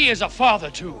 for he is a father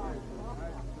too.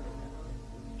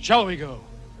 Shall we go?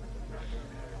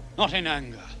 Not in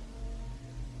anger,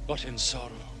 but in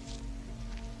sorrow.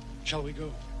 Shall we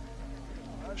go?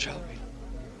 Shall we?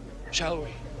 Shall we?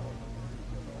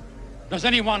 Does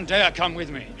anyone dare come with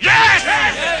me? Yes!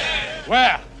 Yes!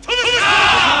 Where? To the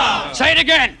Tsar! Say it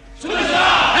again! To the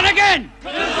Tsar! And again! To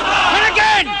the Tsar! And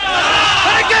again!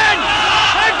 And again!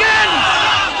 And again!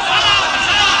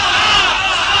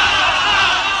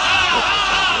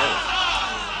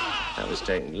 That was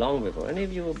taken long before any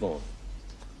of you were born.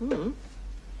 What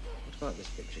about this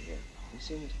picture here? Have you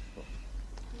seen this before?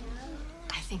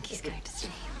 I think he's going to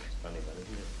sleep. Funny one,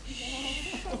 isn't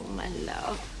it? Oh, my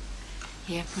love.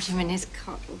 Here, put him in his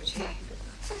cot, would you?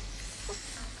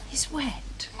 He's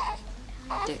wet.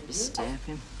 Don't disturb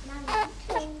him.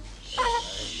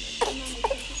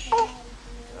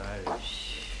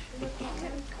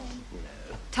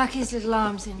 Tuck his little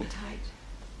arms in tight.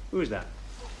 Who's that?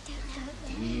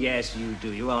 Yes, you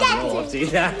do. You are naughty.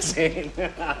 That's it.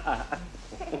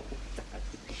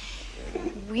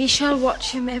 We shall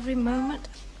watch him every moment,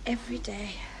 every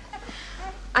day.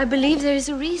 I believe there is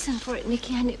a reason for it,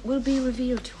 Nicky, and it will be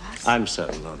revealed to us. I'm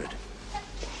certain of it.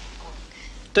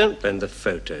 Don't bend the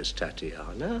photos,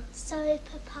 Tatiana. Sorry,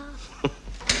 Papa.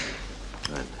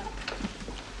 I know.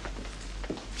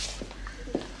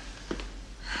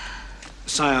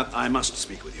 Sire, I must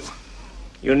speak with you.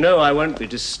 You know I won't be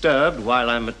disturbed while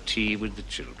I'm at tea with the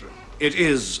children. It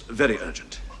is very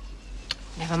urgent.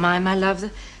 Never mind, my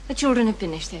love. The children have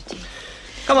finished their tea.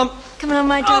 Come on. Come on,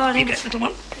 my darling. You get, little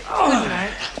one. Good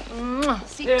night. Mwah.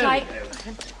 Sleep tight.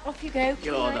 Off you go. Good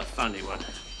You're night. the funny one.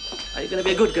 Are you going to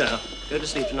be a good girl? Go to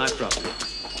sleep tonight properly.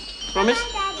 Promise?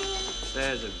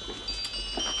 There's a good one.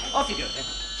 Off you go, then.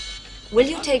 Will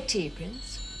you take tea,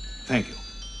 Prince? Thank you.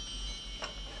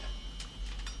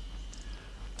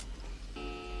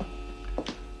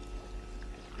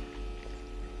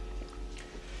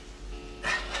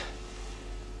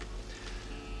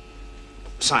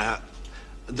 Sire,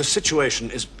 the situation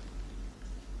is...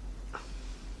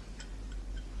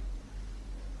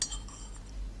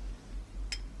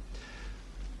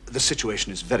 The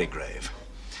situation is very grave.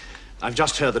 I've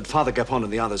just heard that Father Gapon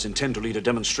and the others intend to lead a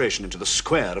demonstration into the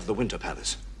square of the Winter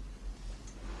Palace.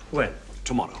 When?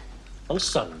 Tomorrow. On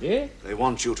Sunday? They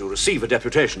want you to receive a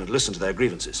deputation and listen to their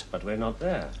grievances. But we're not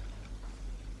there.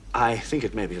 I think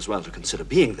it may be as well to consider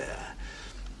being there.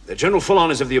 General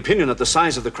Fullon is of the opinion that the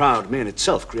size of the crowd may in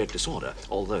itself create disorder,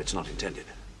 although it's not intended.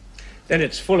 Then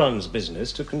it's Fullon's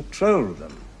business to control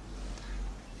them.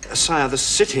 Sire, the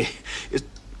city is...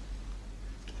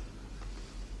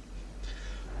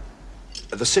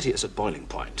 The city is at boiling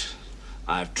point.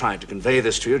 I've tried to convey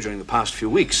this to you during the past few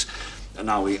weeks. And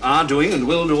now we are doing and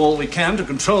will do all we can to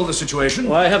control the situation.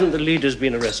 Why haven't the leaders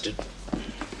been arrested?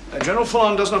 General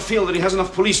Fullon does not feel that he has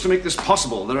enough police to make this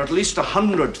possible. There are at least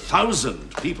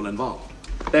 100,000 people involved.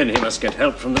 Then he must get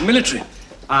help from the military.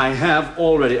 I have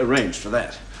already arranged for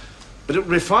that. But it would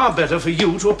be far better for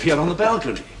you to appear on the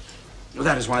balcony.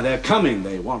 That is why they're coming.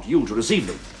 They want you to receive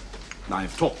them.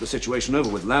 I've talked the situation over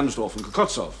with Lambsdorff and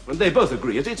Kokotsov, and they both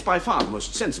agree it's by far the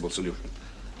most sensible solution.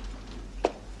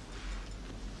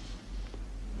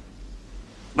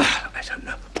 I don't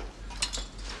know.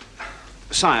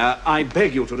 Sire, I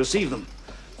beg you to receive them.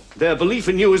 Their belief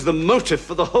in you is the motive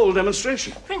for the whole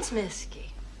demonstration. Prince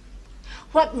Mirsky,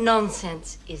 what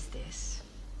nonsense is this?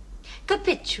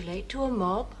 Capitulate to a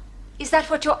mob? Is that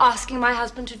what you're asking my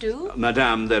husband to do?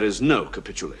 Madame, there is no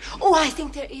capitulation. Oh, I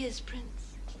think there is, Prince.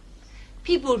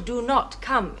 People do not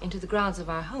come into the grounds of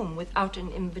our home without an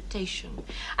invitation.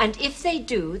 And if they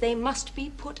do, they must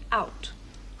be put out.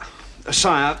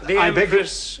 Sire, the I beg...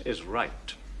 Empress is right.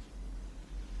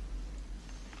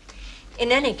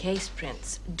 In any case,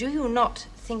 Prince, do you not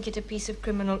think it a piece of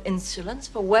criminal insolence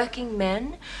for working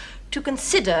men to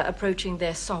consider approaching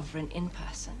their sovereign in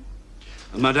person?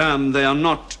 Madame, they are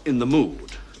not in the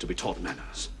mood to be taught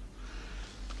manners.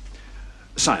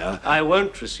 Sire... I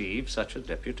won't receive such a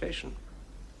deputation.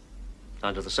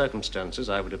 Under the circumstances,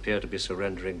 I would appear to be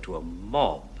surrendering to a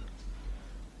mob.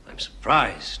 I'm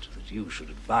surprised that you should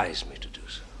advise me to do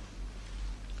so.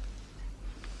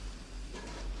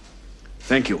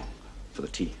 Thank you for the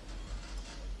tea.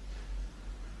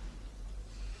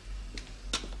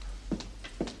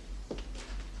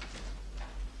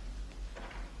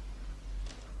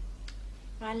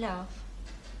 My love,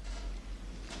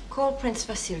 call Prince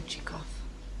Vasilchikov.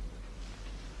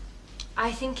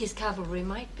 I think his cavalry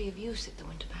might be of use at the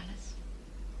Winter Palace.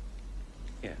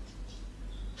 Yes.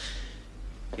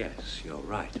 Yes, you're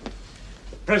right.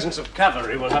 The presence of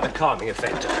cavalry will have a calming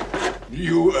effect.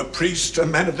 You, a priest, a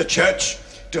man of the church,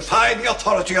 defy the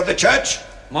authority of the church?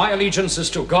 My allegiance is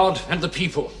to God and the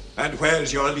people. And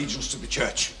where's your allegiance to the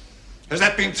church? Has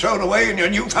that been thrown away in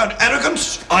your newfound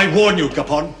arrogance? I warn you,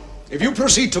 Gapon. If you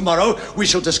proceed tomorrow, we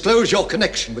shall disclose your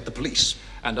connection with the police.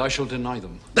 And I shall deny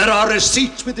them. There are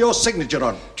receipts with your signature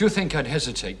on. Do you think I'd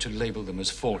hesitate to label them as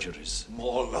forgeries?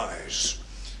 More lies.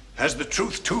 Has the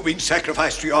truth too been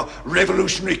sacrificed to your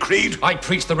revolutionary creed? I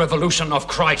preach the revolution of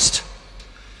Christ.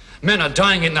 Men are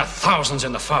dying in their thousands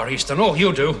in the Far East, and all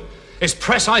you do is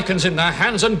press icons in their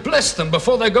hands and bless them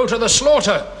before they go to the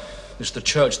slaughter. It's the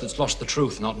church that's lost the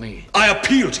truth, not me. I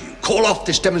appeal to you. Call off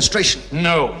this demonstration.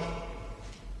 No.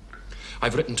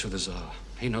 I've written to the Tsar.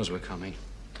 He knows we're coming.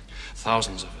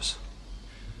 Thousands of us.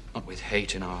 Not with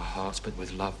hate in our hearts, but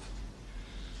with love.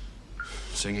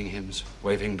 Singing hymns,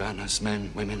 waving banners,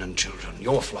 men, women, and children.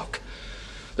 Your flock.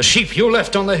 The sheep you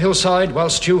left on the hillside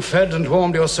whilst you fed and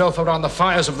warmed yourself around the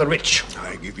fires of the rich.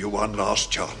 I give you one last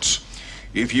chance.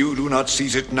 If you do not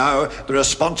seize it now, the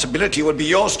responsibility will be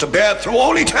yours to bear through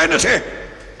all eternity.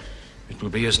 It will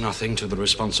be as nothing to the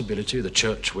responsibility the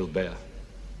church will bear.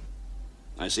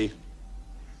 I see.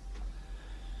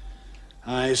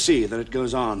 I see that it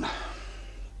goes on.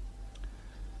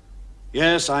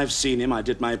 Yes, I've seen him. I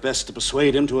did my best to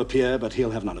persuade him to appear, but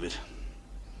he'll have none of it.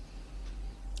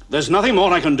 There's nothing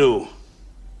more I can do.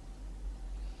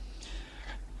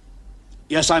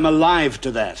 Yes, I'm alive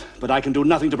to that, but I can do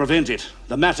nothing to prevent it.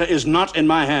 The matter is not in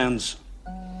my hands.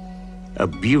 A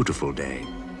beautiful day,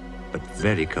 but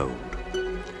very cold.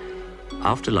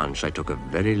 After lunch, I took a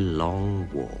very long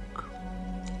walk.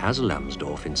 As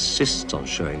Lambsdorff insists on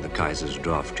showing the Kaiser's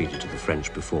draft treaty to the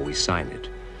French before we sign it,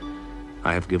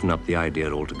 I have given up the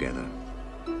idea altogether.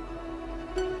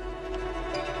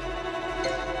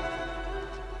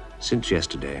 Since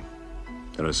yesterday,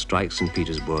 there are strikes in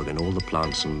Petersburg, and all the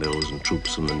plants and mills and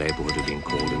troops from the neighborhood have been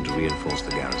called in to reinforce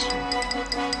the garrison.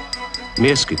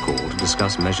 Mirsky called to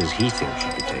discuss measures he thinks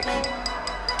should be taken.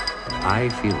 I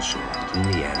feel sure that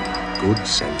in the end, good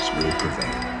sense will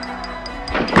prevail.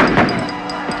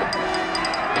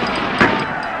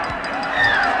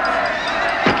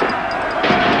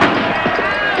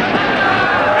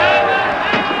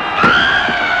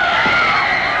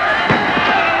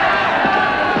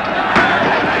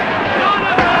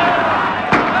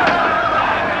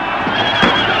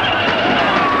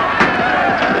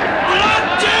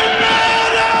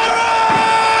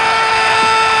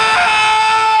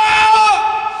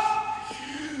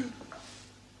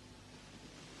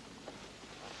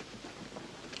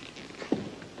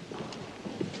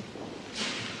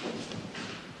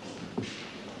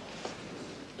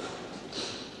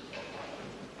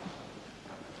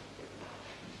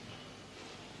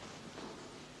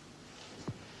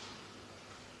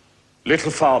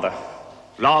 Little Father,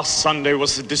 last Sunday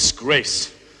was a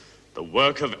disgrace. The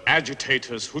work of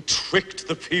agitators who tricked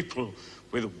the people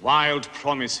with wild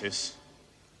promises.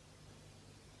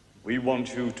 We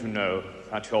want you to know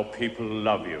that your people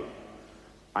love you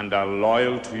and are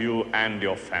loyal to you and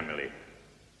your family.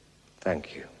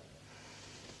 Thank you.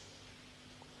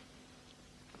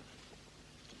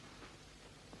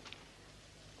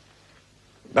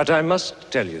 But I must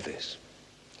tell you this.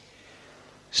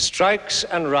 Strikes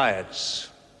and riots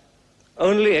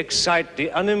only excite the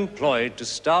unemployed to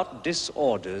start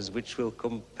disorders which will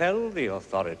compel the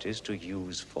authorities to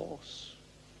use force.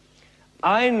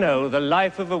 I know the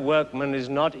life of a workman is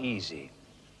not easy.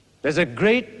 There's a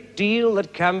great deal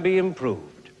that can be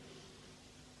improved.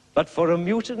 But for a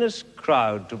mutinous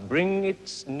crowd to bring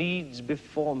its needs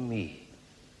before me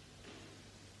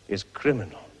is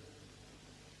criminal.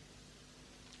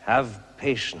 Have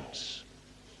patience.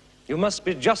 You must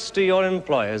be just to your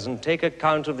employers and take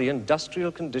account of the industrial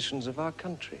conditions of our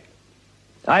country.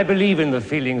 I believe in the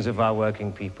feelings of our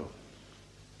working people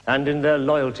and in their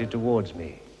loyalty towards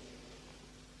me.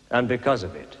 And because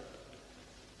of it,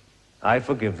 I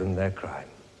forgive them their crime.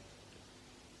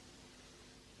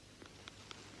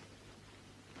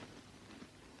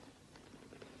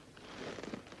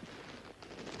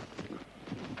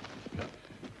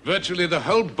 Virtually the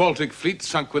whole Baltic fleet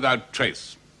sunk without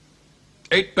trace.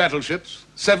 8 battleships,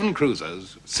 7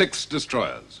 cruisers, 6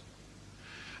 destroyers.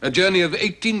 A journey of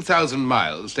 18,000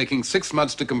 miles, taking 6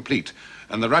 months to complete,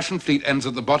 and the Russian fleet ends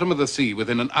at the bottom of the sea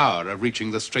within an hour of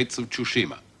reaching the Straits of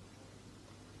Tsushima.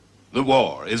 The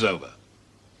war is over.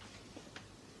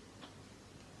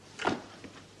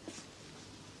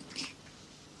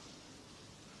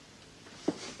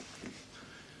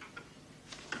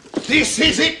 This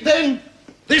is it, then?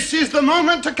 This is the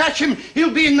moment to catch him. He'll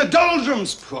be in the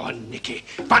doldrums. Poor Nicky.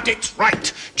 But it's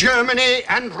right. Germany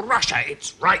and Russia,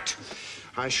 it's right.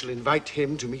 I shall invite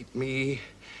him to meet me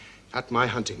at my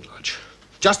hunting lodge.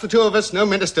 Just the two of us, no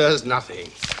ministers, nothing.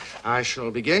 I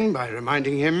shall begin by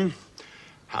reminding him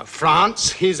how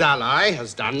France, his ally,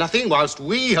 has done nothing whilst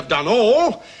we have done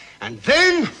all. And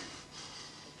then...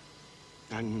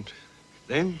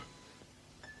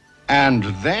 And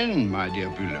then, my dear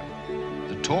Bülow,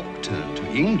 the talk turned to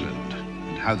England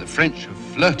and how the French have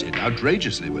flirted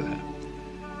outrageously with her.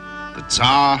 The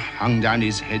Tsar hung down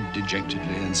his head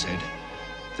dejectedly and said,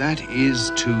 "That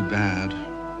is too bad.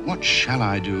 What shall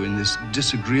I do in this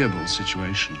disagreeable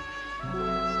situation?"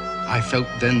 I felt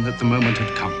then that the moment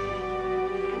had come.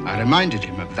 I reminded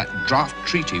him of that draft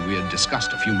treaty we had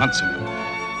discussed a few months ago.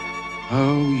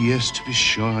 "Oh, yes, to be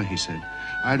sure," he said.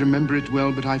 "I remember it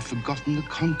well, but I've forgotten the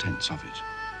contents of it.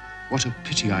 What a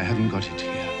pity I haven't got it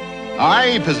here."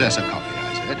 "I possess a copy,"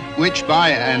 I said, "which by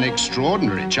an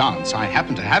extraordinary chance I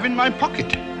happen to have in my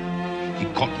pocket." He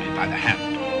caught me by the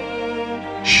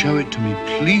hand. "Show it to me,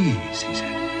 please," he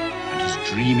said, and his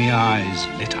dreamy eyes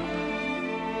lit up.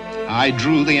 I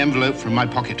drew the envelope from my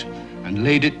pocket and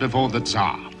laid it before the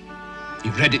Tsar. He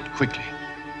read it quickly.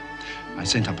 I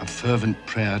sent up a fervent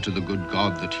prayer to the good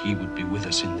God that he would be with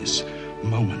us in this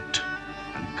moment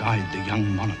and guide the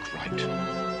young monarch right.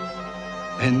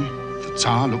 Then the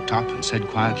Tsar looked up and said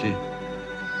quietly,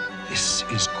 "This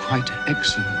is quite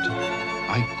excellent.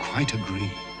 I quite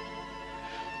agree."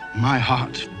 My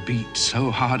heart beat so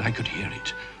hard I could hear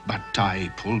it, but I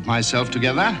pulled myself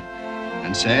together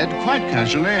and said quite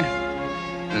casually,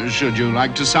 "Should you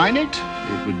like to sign it?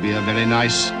 It would be a very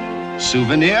nice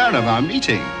souvenir of our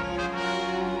meeting."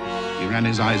 He ran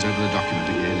his eyes over the document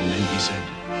again, and then he said,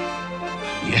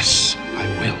 "Yes, I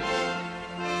will."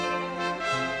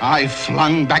 I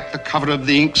flung back the cover of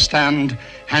the inkstand,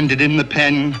 handed him the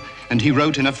pen, and he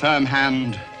wrote in a firm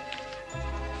hand,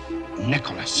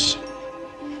 "Nicholas."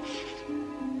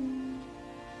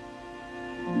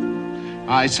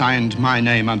 I signed my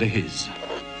name under his.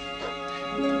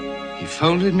 He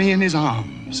folded me in his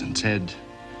arms and said,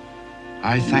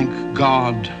 "I thank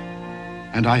God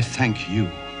and I thank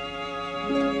you."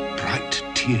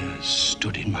 tears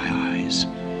stood in my eyes.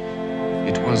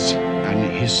 It was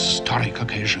an historic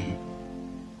occasion.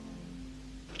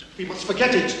 We must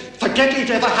forget it. Forget it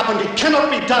ever happened. It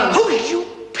cannot be done. Oh,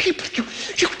 you people,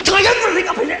 you tie everything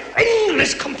up in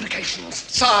endless complications.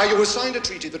 Sire, you have signed a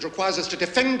treaty that requires us to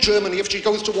defend Germany if she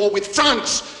goes to war with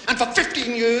France. And for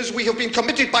 15 years, we have been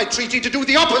committed by treaty to do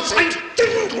the opposite. I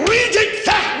didn't read it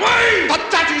that way!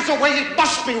 But that is the way it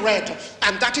must be read.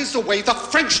 And that is the way the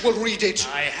French will read it.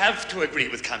 I have to agree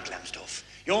with Count Lambsdorff.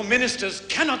 Your ministers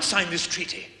cannot sign this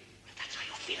treaty. That's how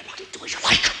you feel about it. Do as you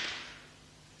like.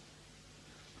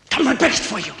 Done my best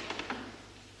for you.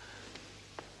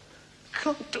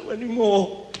 Can't do any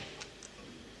more.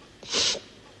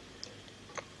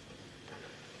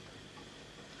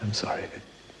 I'm sorry.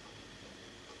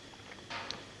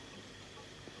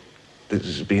 This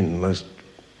has been the most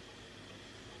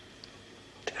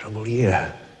terrible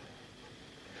year.